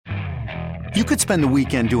You could spend the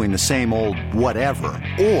weekend doing the same old whatever,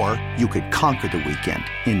 or you could conquer the weekend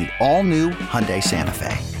in the all-new Hyundai Santa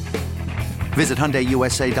Fe. Visit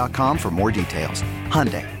HyundaiUSA.com for more details.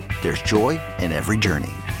 Hyundai, there's joy in every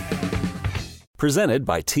journey. Presented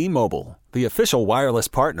by T-Mobile, the official wireless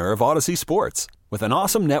partner of Odyssey Sports. With an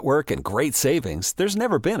awesome network and great savings, there's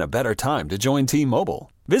never been a better time to join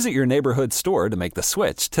T-Mobile. Visit your neighborhood store to make the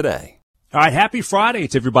switch today. All right, happy Friday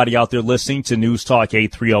to everybody out there listening to News Talk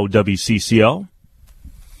 830 WCCO.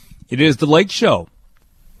 It is the Lake Show.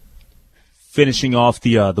 Finishing off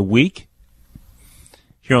the week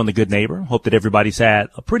here on The Good Neighbor. Hope that everybody's had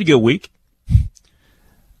a pretty good week.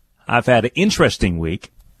 I've had an interesting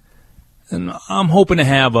week, and I'm hoping to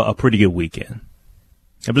have a pretty good weekend.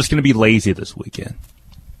 I'm just going to be lazy this weekend.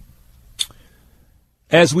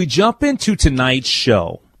 As we jump into tonight's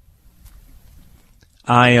show,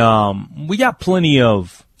 we got plenty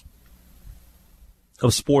of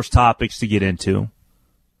sports topics to get into.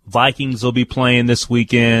 Vikings will be playing this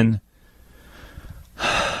weekend.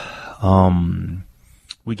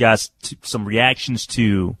 We got some reactions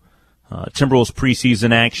to Timberwolves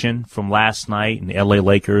preseason action from last night and the LA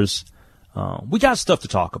Lakers. We got stuff to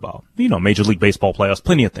talk about. Major League Baseball playoffs,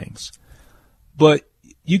 plenty of things. But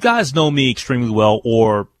you guys know me extremely well,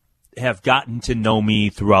 or have gotten to know me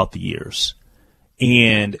throughout the years.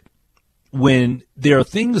 And when there are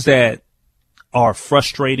things that are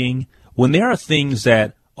frustrating, when there are things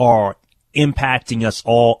that are impacting us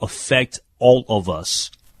all, affect all of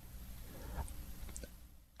us,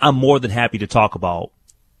 I'm more than happy to talk about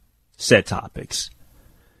said topics.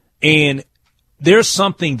 And there's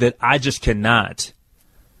something that I just cannot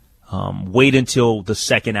wait until the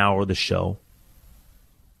second hour of the show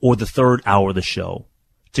or the third hour of the show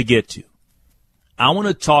to get to. I want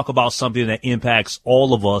to talk about something that impacts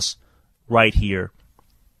all of us right here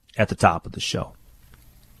at the top of the show,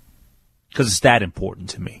 because it's that important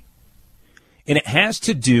to me. And it has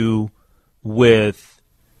to do with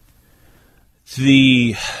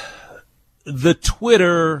the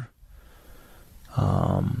Twitter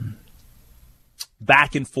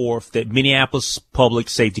back and forth that Minneapolis Public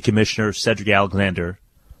Safety Commissioner Cedric Alexander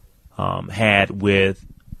had with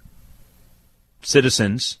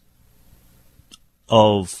citizens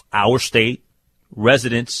of our state,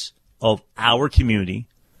 residents of our community,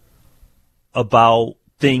 about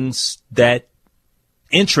things that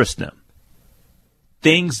interest them,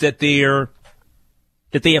 things that they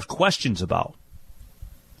have questions about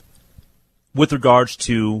with regards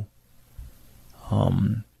to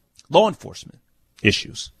law enforcement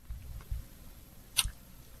issues.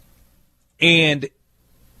 And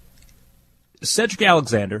Cedric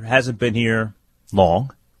Alexander hasn't been here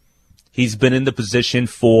long. He's been in the position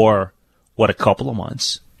for, a couple of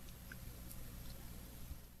months.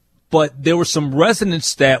 But there were some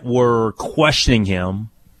residents that were questioning him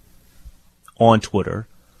on Twitter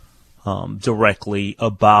directly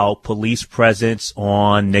about police presence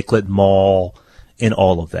on Nicollet Mall and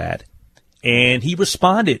all of that. And he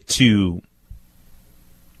responded to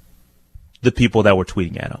the people that were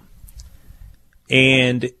tweeting at him.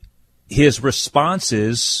 And his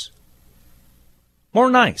responses were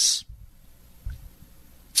nice.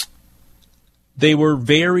 They were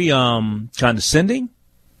very condescending.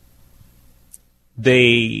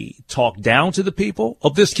 They talked down to the people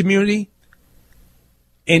of this community.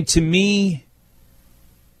 And to me,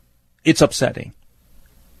 it's upsetting.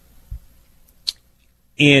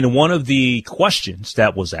 In one of the questions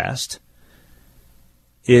that was asked,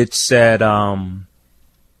 it said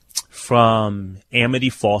from Amity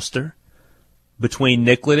Foster, between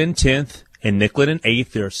Nicollet and 10th and Nicollet and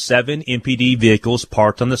 8th, there are 7 MPD vehicles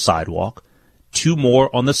parked on the sidewalk, 2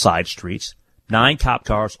 more on the side streets, 9 cop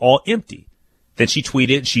cars, all empty. Then she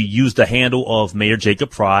tweeted, she used the handle of Mayor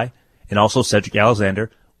Jacob Fry and also Cedric Alexander.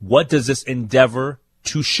 What does this endeavor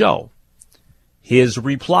to show? His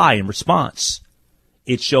reply in response: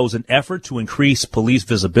 it shows an effort to increase police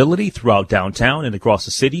visibility throughout downtown and across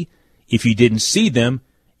the city. If you didn't see them,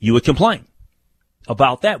 you would complain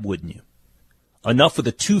about that, wouldn't you? Enough of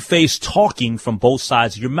the two-faced talking from both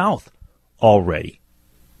sides of your mouth already.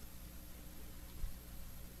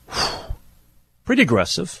 Pretty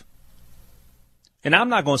aggressive. And I'm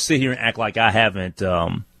not going to sit here and act like I haven't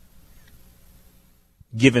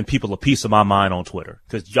given people a piece of my mind on Twitter,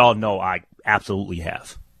 because y'all know I absolutely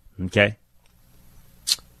have. Okay?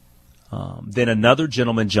 Then another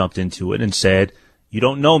gentleman jumped into it and said, you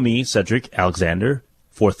don't know me, Cedric Alexander,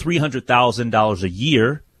 for $300,000 a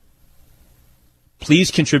year.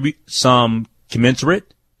 Please contribute some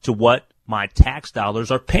commensurate to what my tax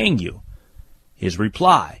dollars are paying you. His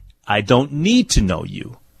reply: I don't need to know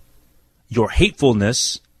you. Your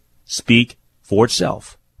hatefulness speak for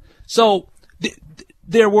itself. So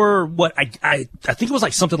there were I think it was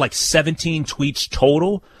like something like 17 tweets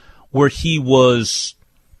total where he was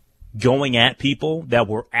going at people that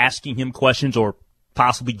were asking him questions or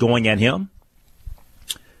possibly going at him.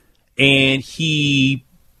 And he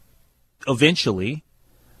eventually,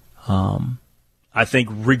 I think,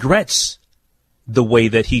 regrets the way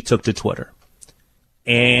that he took to Twitter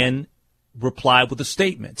and replied with a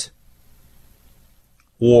statement.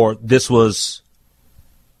 Or this was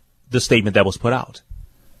the statement that was put out.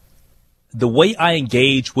 The way I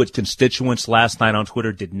engaged with constituents last night on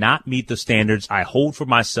Twitter did not meet the standards I hold for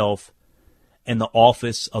myself and the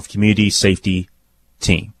Office of Community Safety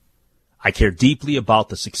team. I care deeply about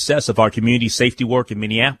the success of our community safety work in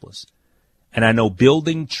Minneapolis, and I know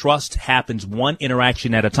building trust happens one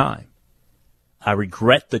interaction at a time. I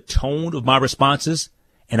regret the tone of my responses,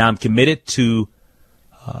 and I'm committed to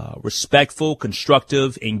respectful,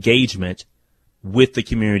 constructive engagement with the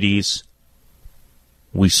communities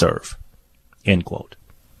we serve. End quote.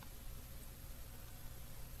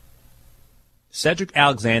 Cedric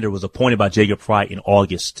Alexander was appointed by Jacob Frey in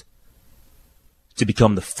August to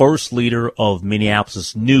become the first leader of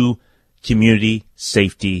Minneapolis' new community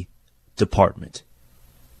safety department.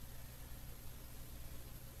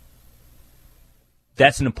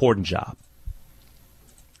 That's an important job.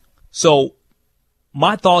 So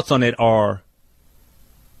my thoughts on it are,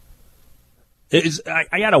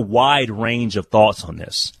 I got a wide range of thoughts on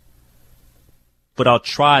this, but I'll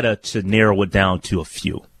try to narrow it down to a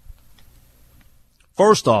few.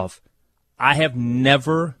 First off, I have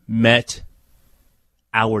never met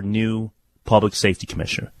our new public safety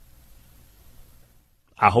commissioner.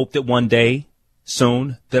 I hope that one day,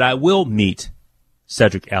 soon, that I will meet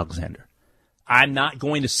Cedric Alexander. I'm not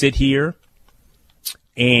going to sit here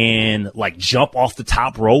and jump off the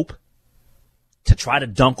top rope to try to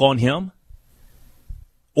dunk on him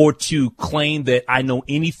or to claim that I know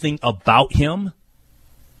anything about him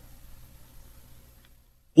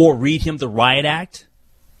or read him the riot act.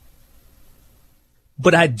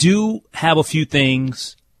 But I do have a few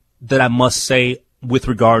things that I must say with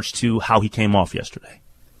regards to how he came off yesterday.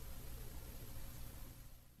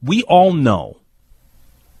 We all know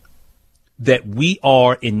that we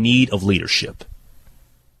are in need of leadership.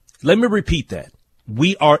 Let me repeat that.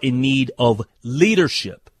 We are in need of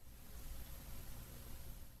leadership.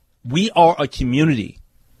 We are a community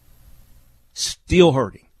still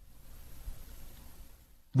hurting.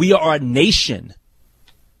 We are a nation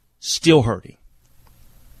still hurting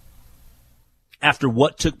after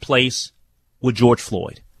what took place with George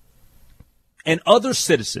Floyd. And other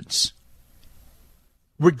citizens,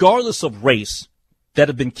 regardless of race, that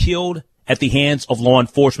have been killed at the hands of law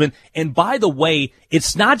enforcement. And by the way,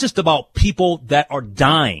 it's not just about people that are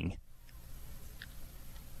dying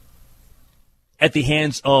at the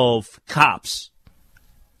hands of cops,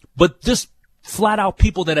 but just flat out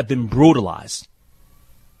people that have been brutalized,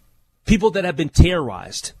 people that have been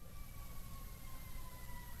terrorized.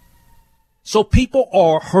 So people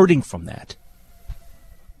are hurting from that.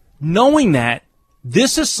 Knowing that,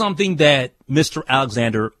 this is something that Mr.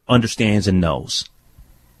 Alexander understands and knows.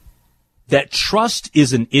 That trust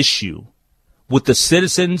is an issue with the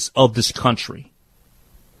citizens of this country.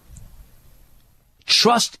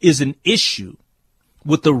 Trust is an issue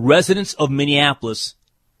with the residents of Minneapolis,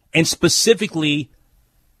 and specifically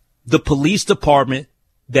the police department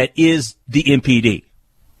that is the MPD.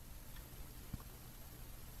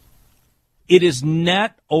 It is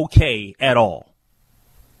not okay at all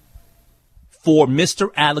for Mr.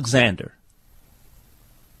 Alexander,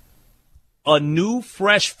 a new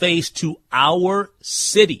fresh face to our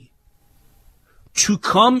city, to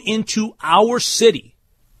come into our city,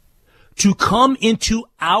 to come into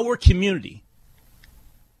our community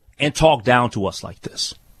and talk down to us like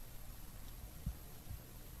this.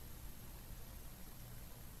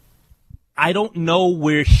 I don't know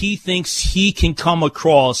where he thinks he can come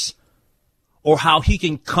across or how he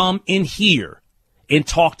can come in here and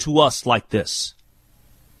talk to us like this.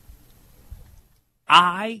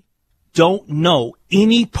 I don't know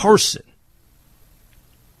any person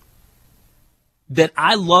that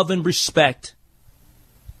I love and respect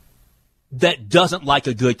that doesn't like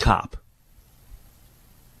a good cop.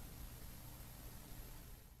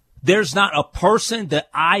 There's not a person that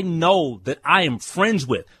I know that I am friends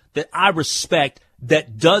with, that I respect,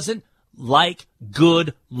 that doesn't like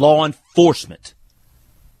good law enforcement.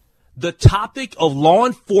 The topic of law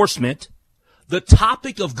enforcement, the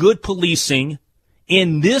topic of good policing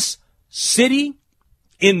in this city,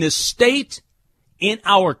 in this state, in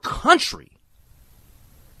our country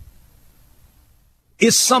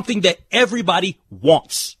is something that everybody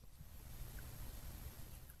wants.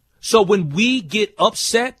 So when we get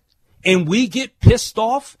upset and we get pissed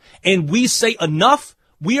off and we say enough,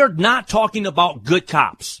 we are not talking about good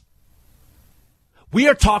cops. We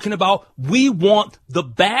are talking about we want the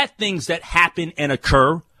bad things that happen and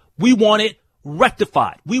occur. We want it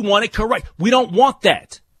rectified. We want it correct. We don't want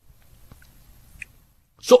that.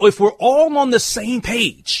 So if we're all on the same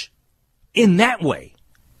page in that way,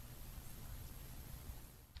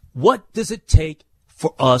 what does it take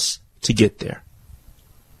for us to get there?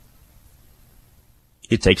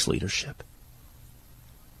 It takes leadership.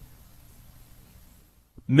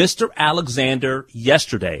 Mr. Alexander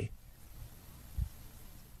yesterday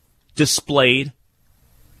displayed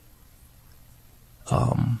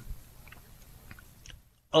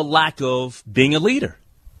a lack of being a leader.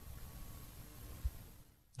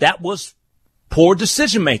 That was poor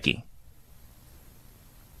decision making.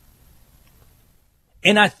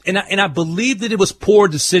 And I believe that it was poor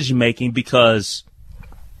decision making because,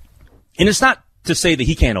 and it's not to say that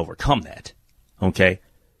he can't overcome that, okay?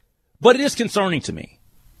 But it is concerning to me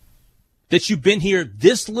that you've been here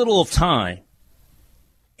this little of time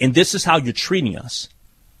and this is how you're treating us.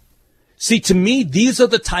 See, to me, these are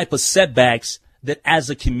the type of setbacks that as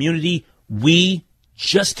a community we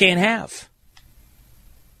just can't have.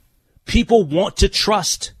 People want to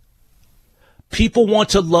trust. People want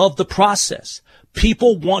to love the process.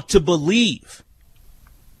 People want to believe.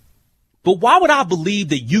 But why would I believe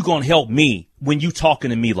that you're going to help me when you talking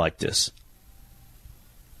to me like this?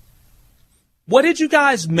 What did you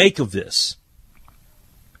guys make of this?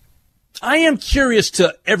 I am curious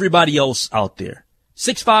to everybody else out there.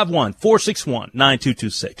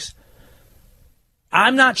 651-461-9226.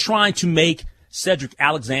 I'm not trying to make Cedric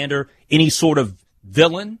Alexander any sort of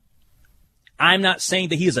villain. I'm not saying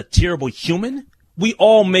that he is a terrible human. We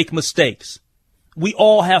all make mistakes. We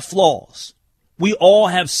all have flaws. We all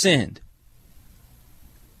have sinned.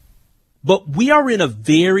 But we are in a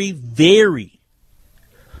very, very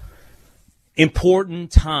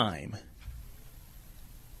important time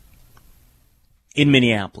in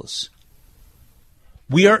Minneapolis.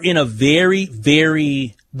 We are in a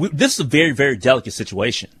this is a very, very delicate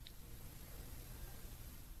situation.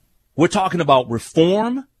 We're talking about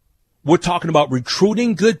reform. We're talking about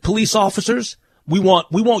recruiting good police officers. We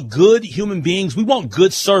want good human beings. We want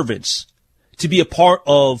good servants to be a part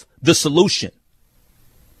of the solution.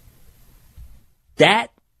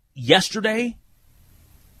 That yesterday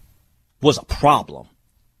was a problem.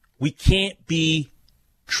 We can't be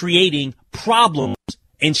creating problems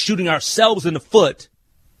and shooting ourselves in the foot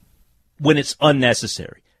when it's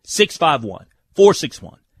unnecessary.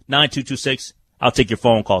 651-461-9226. I'll take your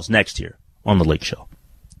phone calls next here on The Lake Show.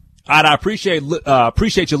 All right, I appreciate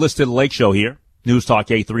you listening to The Lake Show here, News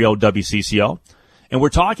Talk 830 WCCO. And we're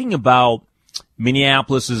talking about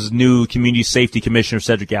Minneapolis' new Community Safety Commissioner,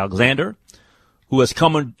 Cedric Alexander, who has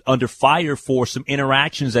come under fire for some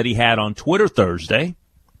interactions that he had on Twitter Thursday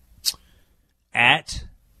at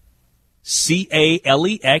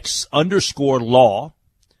CALEX_law.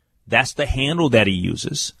 That's the handle that he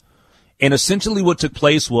uses. And essentially what took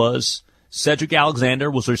place was Cedric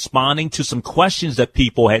Alexander was responding to some questions that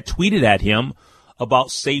people had tweeted at him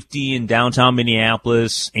about safety in downtown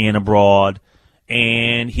Minneapolis and abroad.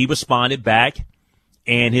 And he responded back,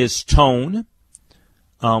 and his tone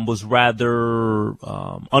was rather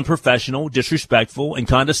unprofessional, disrespectful, and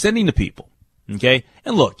condescending to people. Okay?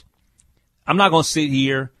 And look, I'm not going to sit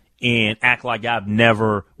here and act like I've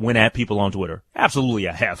never went at people on Twitter. Absolutely,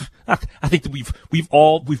 I have. I think that we've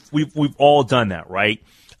all done that, right?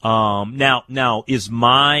 Now is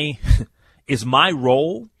my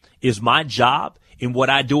role, is my job in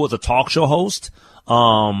what I do as a talk show host,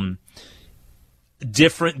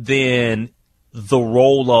 different than the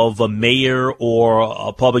role of a mayor or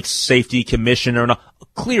a public safety commissioner? No,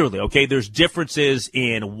 clearly, okay, there's differences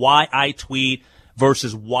in why I tweet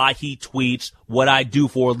versus why he tweets, what I do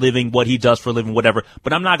for a living, what he does for a living, whatever.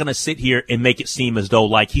 But I'm not going to sit here and make it seem as though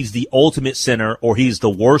like he's the ultimate sinner or he's the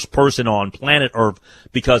worst person on planet Earth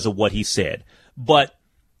because of what he said. But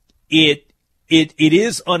it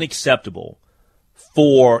is unacceptable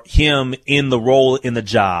for him in the role, in the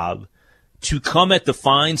job, to come at the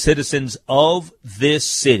fine citizens of this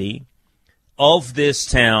city, of this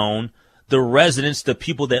town, the residents, the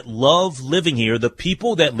people that love living here, the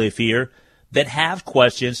people that live here, that have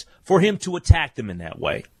questions, for him to attack them in that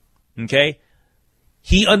way. Okay?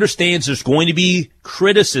 He understands there's going to be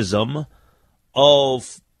criticism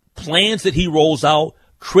of plans that he rolls out,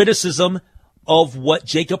 criticism of what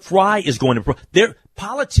Jacob Fry is going to. Their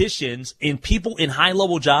politicians and people in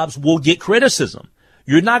high-level jobs will get criticism.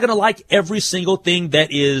 You're not going to like every single thing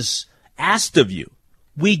that is asked of you.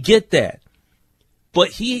 We get that. But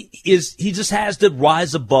he just has to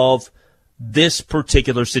rise above this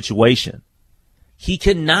particular situation. He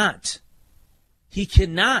cannot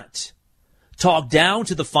talk down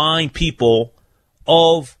to the fine people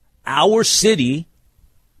of our city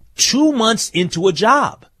 2 months into a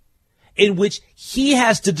job in which he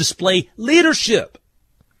has to display leadership.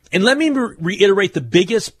 And let me reiterate the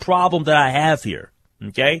biggest problem that I have here,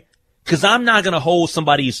 okay? Because I'm not going to hold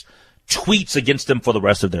somebody's tweets against them for the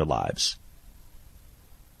rest of their lives.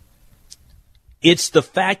 It's the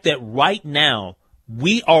fact that right now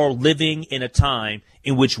we are living in a time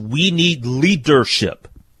in which we need leadership.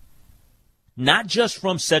 Not just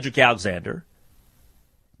from Cedric Alexander,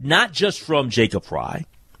 not just from Jacob Fry,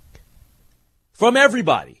 from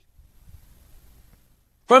everybody.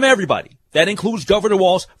 From everybody. That includes Governor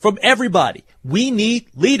Walz, from everybody. We need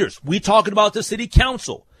leaders. We're talking about the city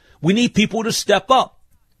council. We need people to step up.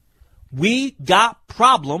 We got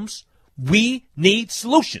problems. We need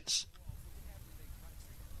solutions.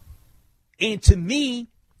 And to me,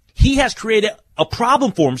 he has created a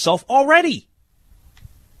problem for himself already.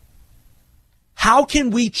 How can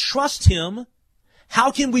we trust him?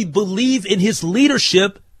 How can we believe in his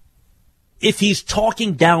leadership if he's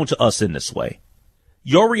talking down to us in this way?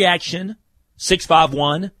 Your reaction,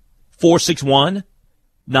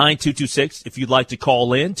 651-461-9226, if you'd like to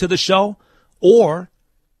call in to the show, or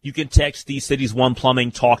you can text the Cities One Plumbing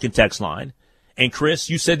talk and text line. And Chris,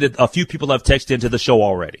 you said that a few people have texted into the show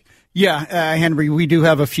already. Yeah, Henry, we do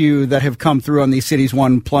have a few that have come through on the Cities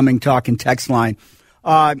One Plumbing talk and text line.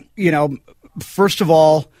 First of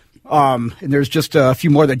all, and there's just a few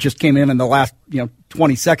more that just came in the last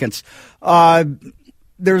 20 seconds.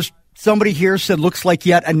 There's somebody here said looks like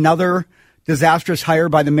yet another disastrous hire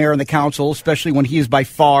by the mayor and the council, especially when he is by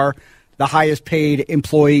far the highest paid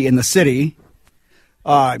employee in the city.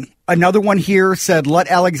 Another one here said, let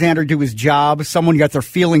Alexander do his job. Someone got their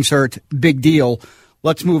feelings hurt. Big deal.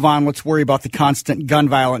 Let's move on. Let's worry about the constant gun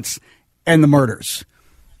violence and the murders.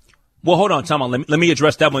 Well, hold on, Tom. Let me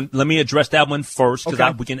address that one. Let me address that one first,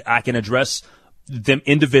 because I can address them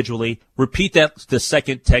individually. Repeat the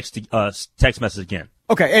second text message again.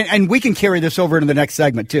 Okay, and we can carry this over into the next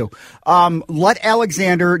segment too. Let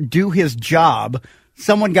Alexander do his job.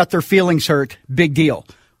 Someone got their feelings hurt. Big deal.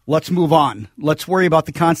 Let's move on. Let's worry about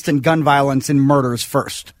the constant gun violence and murders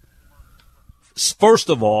first. First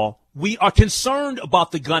of all, we are concerned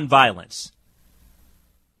about the gun violence.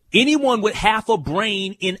 Anyone with half a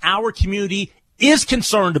brain in our community is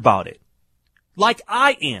concerned about it, like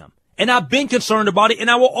I am. And I've been concerned about it, and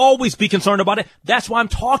I will always be concerned about it. That's why I'm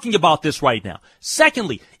talking about this right now.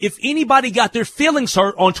 Secondly, if anybody got their feelings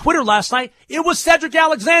hurt on Twitter last night, it was Cedric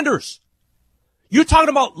Alexander's. You're talking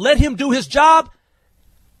about let him do his job?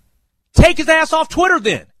 Take his ass off Twitter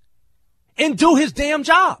then and do his damn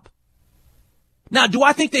job. Now, do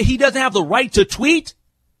I think that he doesn't have the right to tweet?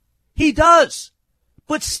 He does.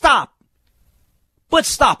 But stop.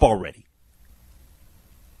 Already.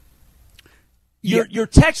 Your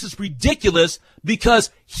text is ridiculous because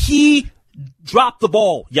he dropped the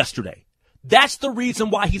ball yesterday. That's the reason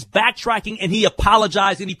why he's backtracking, and he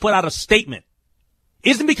apologized and he put out a statement.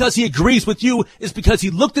 Isn't because he agrees with you. It's because he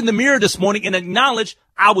looked in the mirror this morning and acknowledged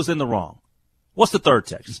I was in the wrong. What's the third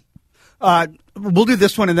text? We'll do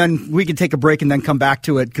this one, and then we can take a break and then come back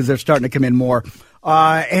to it because they're starting to come in more.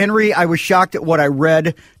 Henry, I was shocked at what I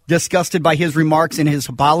read, disgusted by his remarks and his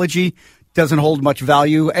apology. Doesn't hold much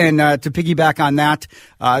value. And to piggyback on that,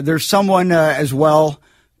 there's someone as well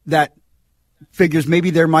that figures maybe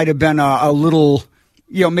there might have been a little,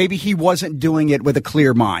 maybe he wasn't doing it with a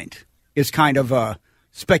clear mind. Is kind of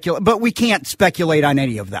speculate, but we can't speculate on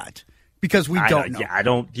any of that because we don't know.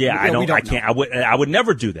 I can't. I would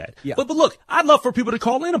never do that. Yeah. But look, I'd love for people to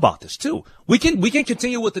call in about this too. We can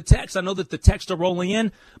continue with the text. I know that the texts are rolling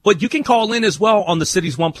in, but you can call in as well on the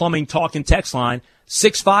Cities One Plumbing talk and text line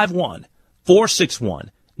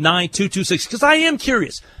 651-461-9226. Because I am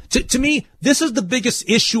curious. To me, this is the biggest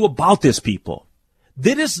issue about this, people.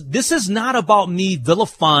 This is not about me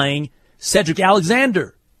vilifying Cedric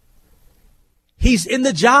Alexander. He's in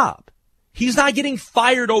the job. He's not getting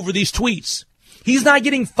fired over these tweets. He's not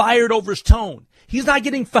getting fired over his tone. He's not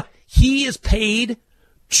getting he is paid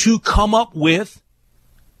to come up with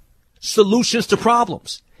solutions to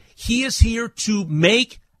problems. He is here to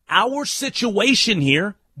make our situation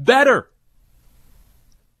here better.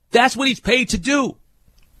 That's what he's paid to do.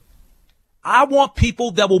 I want people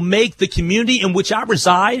that will make the community in which I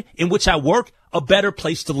reside, in which I work, a better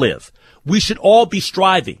place to live. We should all be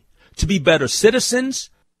striving to be better citizens.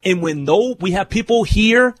 And when we have people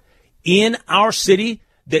here in our city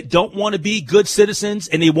that don't want to be good citizens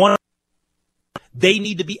and They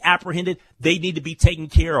need to be apprehended. They need to be taken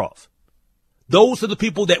care of. Those are the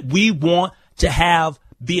people that we want to have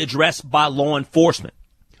be addressed by law enforcement.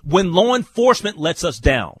 When law enforcement lets us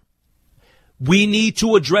down, we need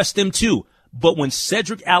to address them too. But when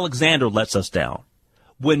Cedric Alexander lets us down,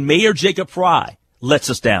 when Mayor Jacob Frey lets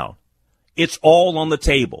us down, it's all on the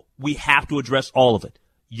table. We have to address all of it.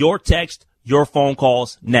 Your text, your phone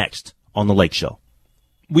calls, next on The Lake Show.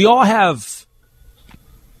 We all have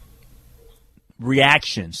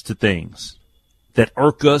reactions to things that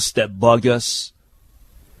irk us, that bug us.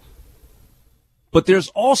 But there's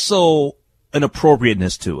also an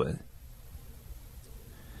appropriateness to it.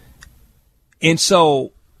 And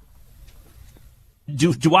so,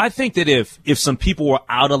 do I think that if some people were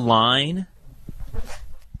out of line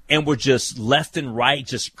and were just left and right,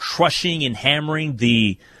 just crushing and hammering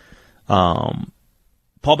the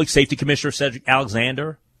Public Safety Commissioner, Cedric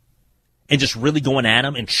Alexander, and just really going at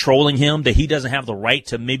him and trolling him, that he doesn't have the right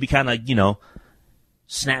to maybe kind of,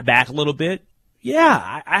 snap back a little bit?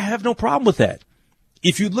 Yeah, I have no problem with that.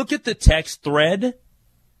 If you look at the text thread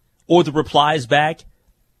or the replies back,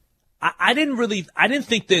 I didn't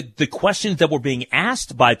think that the questions that were being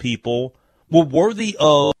asked by people were worthy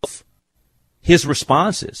of his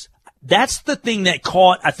responses. That's the thing that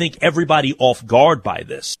caught, I think, everybody off guard by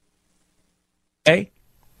this. Okay?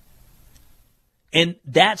 And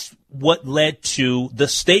that's what led to the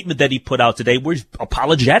statement that he put out today, where he's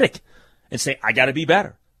apologetic and saying, I got to be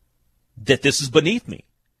better, that this is beneath me.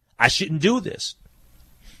 I shouldn't do this.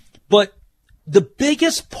 But the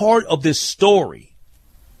biggest part of this story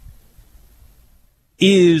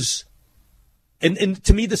is, and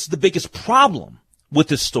to me this is the biggest problem with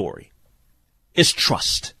this story, is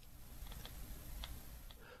trust.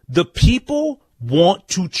 The people want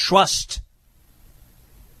to trust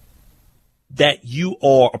that you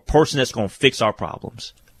are a person that's going to fix our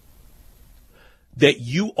problems, that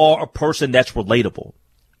you are a person that's relatable,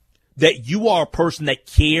 that you are a person that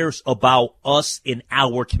cares about us in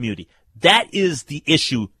our community. That is the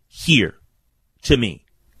issue here to me.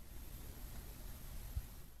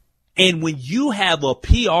 And when you have a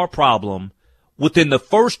PR problem within the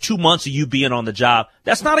first 2 months of you being on the job,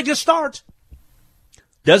 that's not a good start.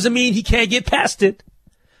 Doesn't mean he can't get past it.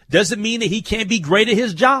 Doesn't mean that he can't be great at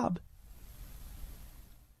his job.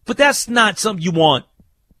 But that's not something you want.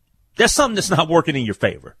 That's something that's not working in your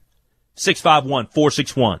favor.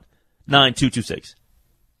 651-461-9226.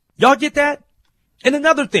 Y'all get that? And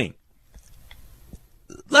another thing.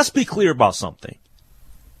 Let's be clear about something.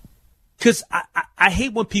 Because I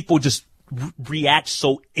hate when people just react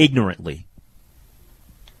so ignorantly.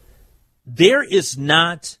 There is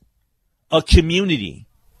not a community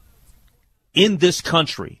in this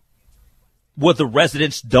country where the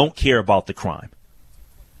residents don't care about the crime.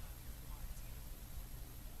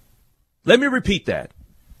 Let me repeat that.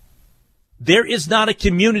 There is not a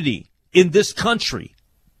community in this country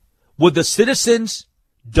where the citizens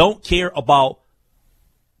don't care about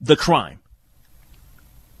the crime.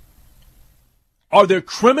 Are there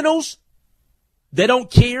criminals that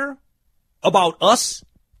don't care about us?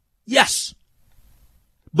 Yes.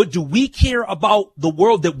 But do we care about the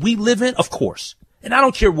world that we live in? Of course. And I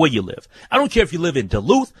don't care where you live. I don't care if you live in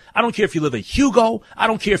Duluth. I don't care if you live in Hugo. I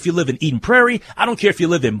don't care if you live in Eden Prairie. I don't care if you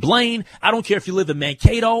live in Blaine. I don't care if you live in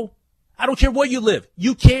Mankato. I don't care where you live.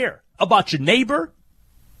 You care about your neighbor.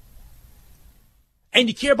 And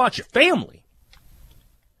you care about your family.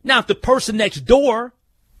 Now, if the person next door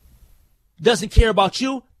doesn't care about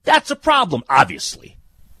you, that's a problem, obviously.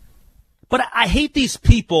 But I hate these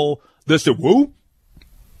people that say, well,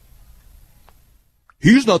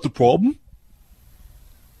 he's not the problem.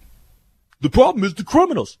 The problem is the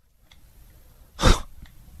criminals.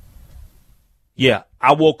 Yeah,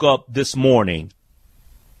 I woke up this morning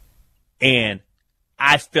and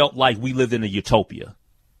I felt like we lived in a utopia.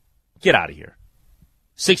 Get out of here.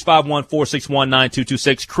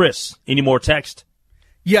 651-461-9226. Chris, any more text?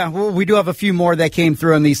 Yeah, well, we do have a few more that came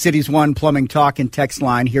through on the Cities One Plumbing Talk and text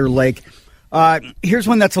line here, Lake. Here's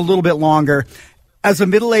one that's a little bit longer. As a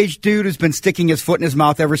middle-aged dude who's been sticking his foot in his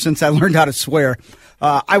mouth ever since I learned how to swear,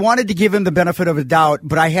 I wanted to give him the benefit of a doubt,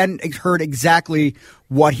 but I hadn't heard exactly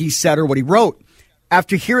what he said or what he wrote.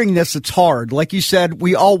 After hearing this, it's hard. Like you said,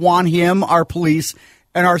 we all want him, our police,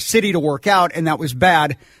 and our city to work out, and that was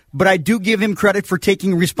bad. But I do give him credit for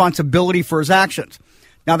taking responsibility for his actions.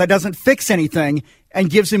 Now, that doesn't fix anything and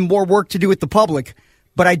gives him more work to do with the public.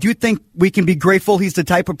 But I do think we can be grateful he's the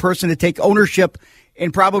type of person to take ownership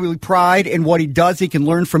and probably pride in what he does. He can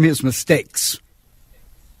learn from his mistakes.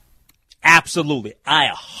 Absolutely. I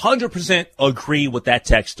 100% agree with that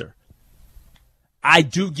texter. I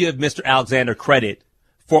do give Mr. Alexander credit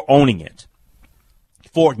for owning it.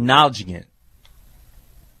 for acknowledging it.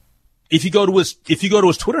 If you go to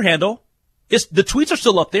his Twitter handle, the tweets are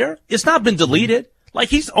still up there. It's not been deleted. Like,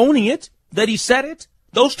 he's owning it that he said it.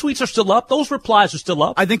 Those tweets are still up. Those replies are still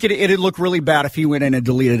up. I think it'd look really bad if he went in and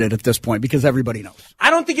deleted it at this point, because everybody knows. I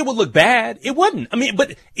don't think it would look bad. It wouldn't. I mean,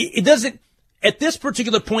 but it doesn't, at this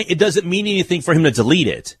particular point, it doesn't mean anything for him to delete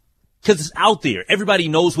it. Because it's out there. Everybody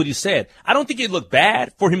knows what he said. I don't think it'd look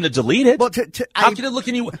bad for him to delete it. Well, how can it look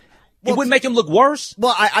any? It wouldn't make him look worse.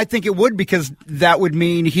 Well, I think it would, because that would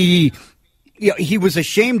mean he was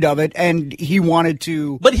ashamed of it and he wanted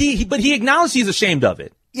to. But he acknowledged he's ashamed of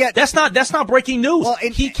it. Yeah, that's not breaking news. Well,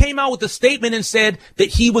 he came out with a statement and said that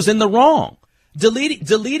he was in the wrong.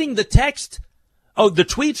 Deleting the text. Oh, the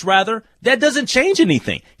tweets, rather, that doesn't change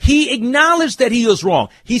anything. He acknowledged that he was wrong.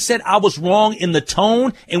 He said, I was wrong in the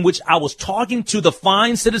tone in which I was talking to the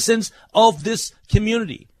fine citizens of this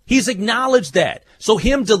community. He's acknowledged that. So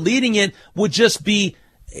him deleting it would just be,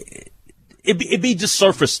 it'd be just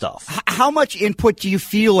surface stuff. How much input do you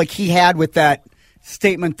feel like he had with that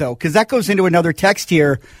statement, though? Because that goes into another text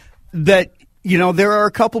here that, there are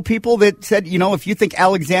a couple people that said, if you think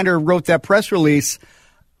Alexander wrote that press release,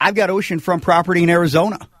 I've got oceanfront property in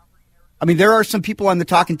Arizona. I mean, there are some people on the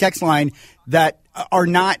talk and text line that are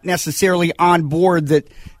not necessarily on board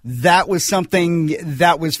that was something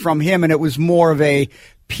that was from him, and it was more of a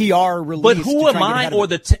PR release. But who am I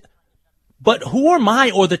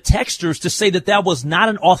or the texters to say that was not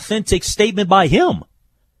an authentic statement by him?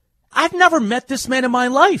 I've never met this man in my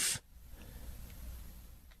life.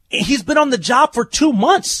 He's been on the job for 2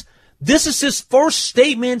 months. This is his first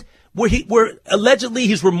statement where allegedly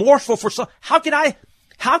he's remorseful for something. How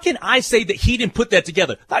can I say that he didn't put that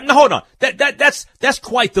together? No, hold on. That's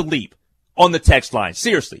quite the leap on the text line.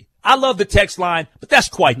 Seriously. I love the text line, but that's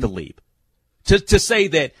quite the leap. To say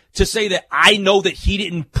that I know that he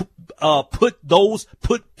didn't put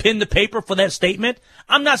pen to paper for that statement.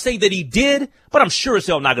 I'm not saying that he did, but I'm sure as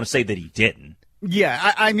hell not going to say that he didn't.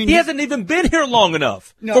 Yeah, I mean, he hasn't even been here long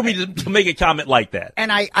enough for me to make a comment like that.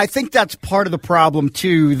 And I think that's part of the problem,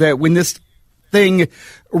 too, that when this thing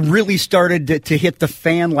really started to hit the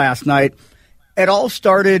fan last night, it all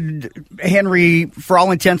started, Henry, for all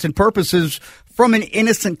intents and purposes, from an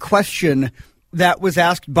innocent question that was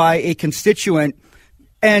asked by a constituent.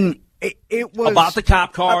 And it was about the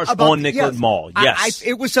cop cars on Nicollet Mall. Yes.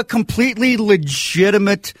 It was a completely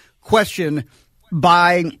legitimate question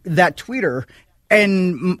by that tweeter.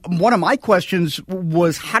 And one of my questions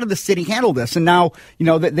was, how did the city handle this? And now,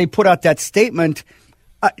 they put out that statement.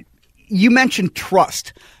 You mentioned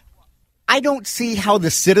trust. I don't see how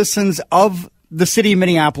the citizens of the city of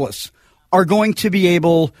Minneapolis are going to be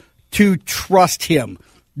able to trust him.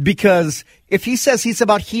 Because if he says he's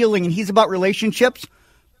about healing and he's about relationships,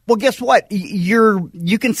 well, guess what?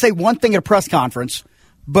 You can say one thing at a press conference,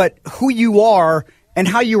 but who you are and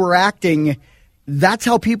how you are acting, that's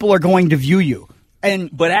how people are going to view you.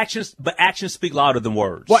 But actions speak louder than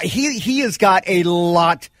words. Well, he has got a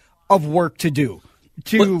lot of work to do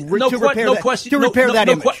to repair that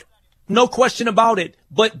image. No question about it.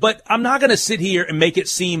 But I'm not going to sit here and make it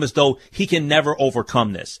seem as though he can never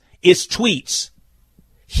overcome this. It's tweets.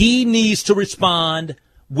 He needs to respond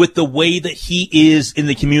with the way that he is in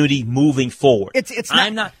the community moving forward.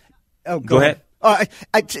 I'm not. Oh, go ahead.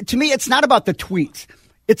 To me, it's not about the tweets.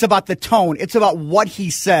 It's about the tone. It's about what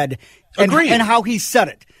he said. And how he said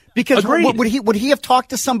it. Because would he have talked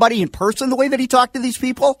to somebody in person the way that he talked to these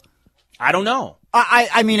people? I don't know.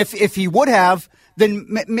 I mean, if he would have,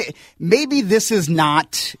 then maybe this is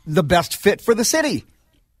not the best fit for the city.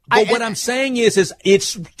 But what I'm saying is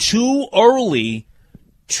it's too early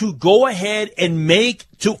to go ahead and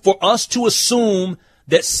for us to assume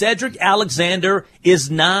that Cedric Alexander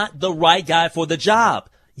is not the right guy for the job.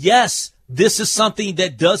 Yes, this is something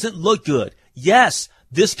that doesn't look good. Yes,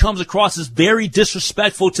 this comes across as very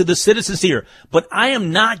disrespectful to the citizens here. But I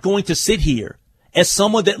am not going to sit here as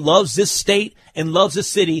someone that loves this state and loves this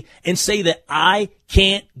city and say that I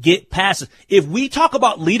can't get past it. If we talk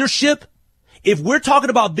about leadership, if we're talking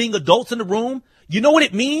about being adults in the room, you know what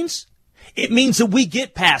it means? It means that we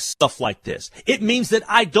get past stuff like this. It means that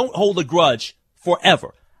I don't hold a grudge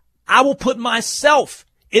forever. I will put myself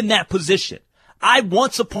in that position. I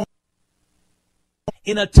once upon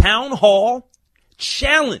in a town hall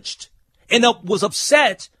challenged and was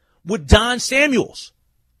upset with Don Samuels.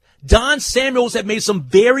 Don Samuels had made some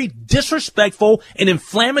very disrespectful and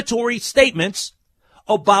inflammatory statements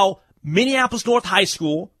about Minneapolis North High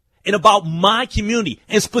School and about my community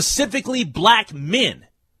and specifically black men.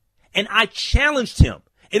 And I challenged him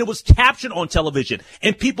and it was captured on television,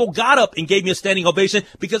 and people got up and gave me a standing ovation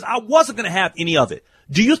because I wasn't going to have any of it.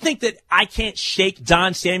 Do you think that I can't shake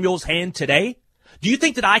Don Samuels' hand today? Do you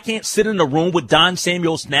think that I can't sit in a room with Don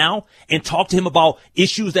Samuels now and talk to him about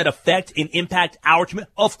issues that affect and impact our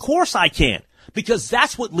community? Of course I can, because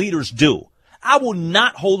that's what leaders do. I will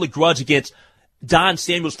not hold a grudge against Don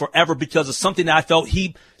Samuels forever because of something that I felt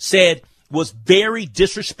he said was very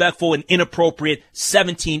disrespectful and inappropriate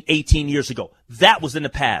 17, 18 years ago. That was in the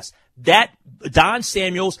past. That Don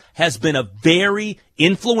Samuels has been a very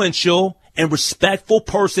influential and respectful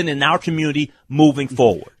person in our community moving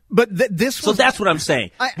forward. But so that's what I'm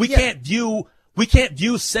saying. We can't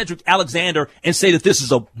view Cedric Alexander and say that this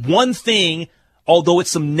is a one thing, although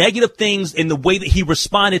it's some negative things in the way that he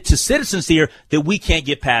responded to citizens here, that we can't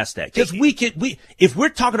get past that. Because if we're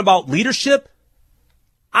talking about leadership,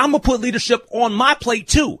 I'm going to put leadership on my plate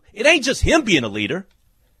too. It ain't just him being a leader.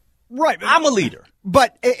 Right. I'm a leader.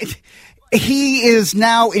 But he is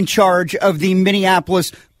now in charge of the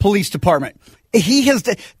Minneapolis Police Department.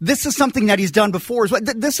 This is something that he's done before.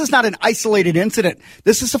 This is not an isolated incident.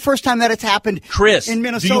 This is the first time that it's happened. Chris, in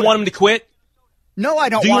Minnesota. Do you want him to quit? No, I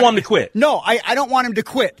don't. Do you want him to quit? No, I don't want him to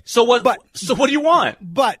quit. So what? So what do you want?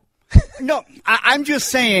 But no, I'm just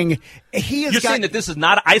saying he is. You're saying that this is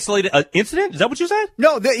not an isolated incident? Is that what you said?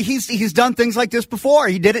 No, he's done things like this before.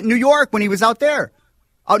 He did it in New York when he was out there,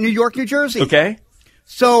 out in New York, New Jersey. Okay.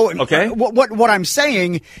 So what I'm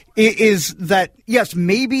saying is that yes,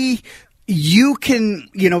 maybe you can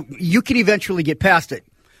eventually get past it.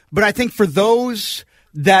 But I think for those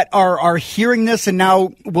that are hearing this and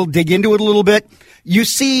now we'll dig into it a little bit, you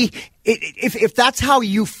see, if that's how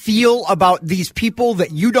you feel about these people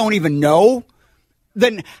that you don't even know,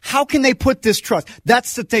 then how can they put this trust?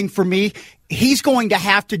 That's the thing for me. He's going to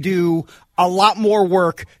have to do a lot more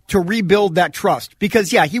work to rebuild that trust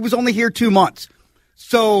because, yeah, he was only here 2 months.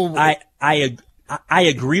 So I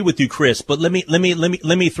agree with you, Chris, but let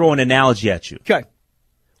me throw an analogy at you. Okay.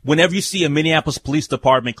 Whenever you see a Minneapolis Police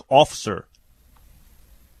Department officer,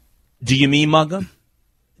 do you mean mug them?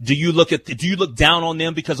 Do you look down on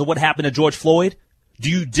them because of what happened to George Floyd? Do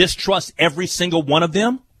you distrust every single one of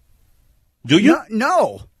them? Do you?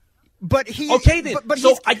 No. But he okay then.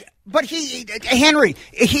 Henry,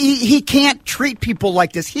 he can't treat people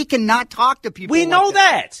like this. He cannot talk to people. We know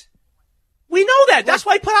that. We know that. That's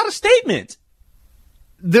why he put out a statement.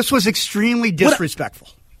 This was extremely disrespectful.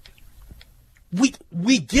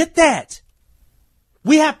 We get that.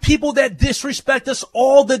 We have people that disrespect us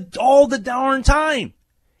all the darn time.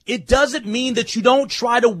 It doesn't mean that you don't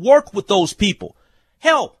try to work with those people.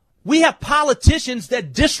 Hell, we have politicians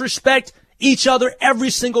that disrespect each other every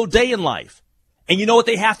single day in life. And you know what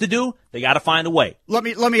they have to do? They got to find a way. Let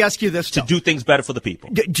me ask you this, to do things better for the people.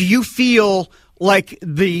 Do you feel like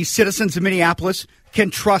the citizens of Minneapolis can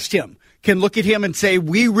trust him, can look at him and say,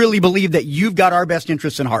 we really believe that you've got our best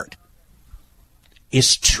interests in heart?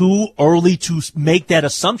 It's too early to make that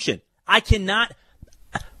assumption. I've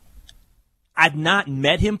not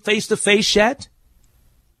met him face to face yet.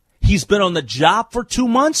 He's been on the job for 2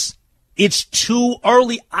 months. It's too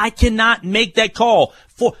early. I cannot make that call.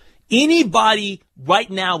 For anybody right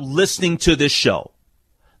now listening to this show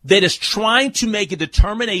that is trying to make a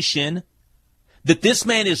determination that this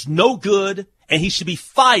man is no good and he should be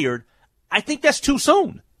fired, I think that's too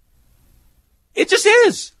soon. It just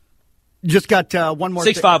is. Just got one more.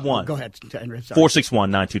 651. Go ahead.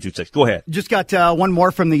 461-9226. Go ahead. Just got one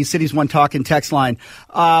more from the Cities One Talk and text line.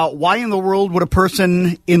 Why in the world would a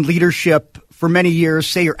person in leadership for many years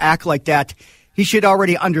say or act like that? He should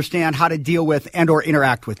already understand how to deal with and or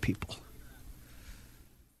interact with people.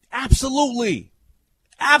 Absolutely.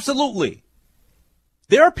 Absolutely.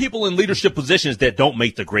 There are people in leadership positions that don't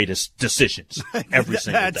make the greatest decisions every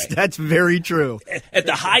single day. That's very true. At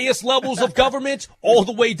the highest levels of government, all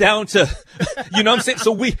the way down to, you know what I'm saying?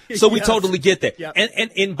 So we yes. Totally get that. Yep.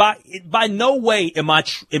 And by no way am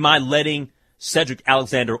I letting Cedric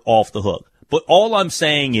Alexander off the hook. But all I'm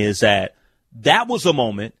saying is that was a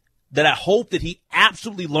moment that I hope that he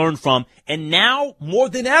absolutely learned from. And now more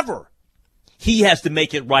than ever, he has to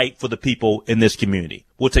make it right for the people in this community.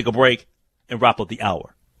 We'll take a break and wrap up the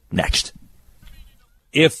hour next.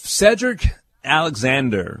 If Cedric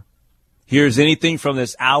Alexander hears anything from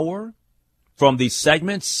this hour, from these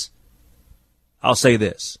segments, I'll say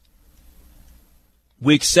this.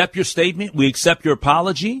 We accept your statement. We accept your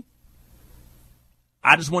apology.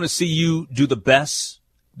 I just want to see you do the best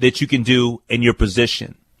that you can do in your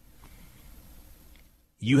position.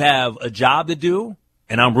 You have a job to do,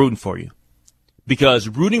 and I'm rooting for you. Because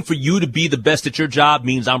rooting for you to be the best at your job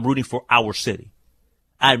means I'm rooting for our city.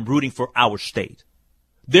 I'm rooting for our state.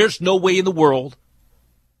 There's no way in the world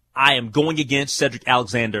I am going against Cedric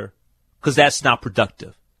Alexander because that's not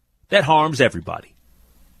productive. That harms everybody.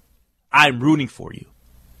 I'm rooting for you.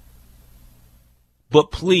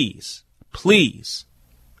 But please, please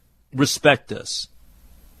respect us.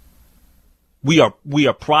 We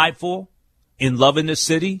are prideful in loving this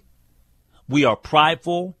city. We are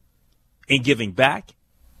prideful in giving back.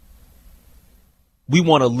 We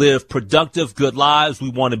want to live productive, good lives. We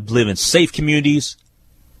want to live in safe communities.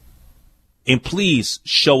 And please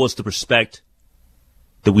show us the respect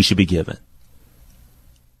that we should be given.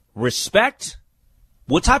 Respect?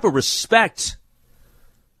 What type of respect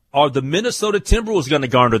are the Minnesota Timberwolves going to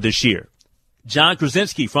garner this year? John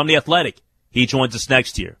Krasinski from The Athletic. He joins us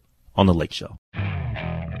next year on The Lake Show.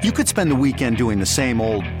 You could spend the weekend doing the same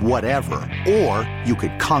old whatever, or you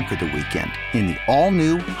could conquer the weekend in the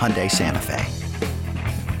all-new Hyundai Santa Fe.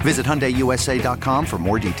 Visit HyundaiUSA.com for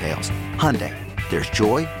more details. Hyundai, there's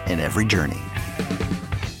joy in every journey.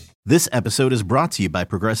 This episode is brought to you by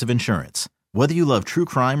Progressive Insurance. Whether you love true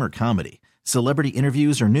crime or comedy, celebrity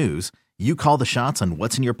interviews or news, you call the shots on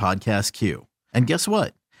what's in your podcast queue. And guess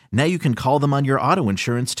what? Now you can call them on your auto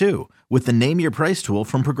insurance too with the Name Your Price tool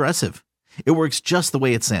from Progressive. It works just the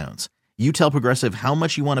way it sounds. You tell Progressive how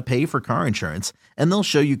much you want to pay for car insurance, and they'll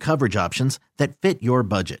show you coverage options that fit your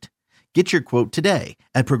budget. Get your quote today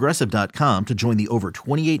at Progressive.com to join the over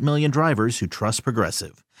 28 million drivers who trust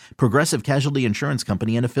Progressive. Progressive Casualty Insurance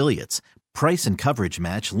Company and Affiliates. Price and coverage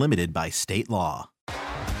match limited by state law.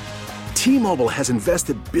 T-Mobile has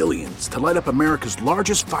invested billions to light up America's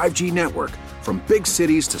largest 5G network, from big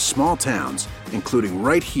cities to small towns, including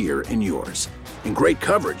right here in yours. And great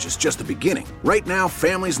coverage is just the beginning. Right now,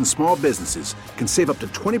 families and small businesses can save up to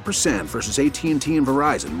 20% versus AT&T and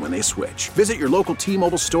Verizon when they switch. Visit your local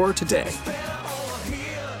T-Mobile store today.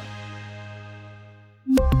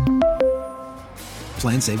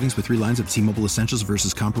 Plan savings with 3 lines of T-Mobile Essentials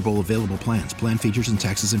versus comparable available plans. Plan features and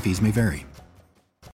taxes and fees may vary.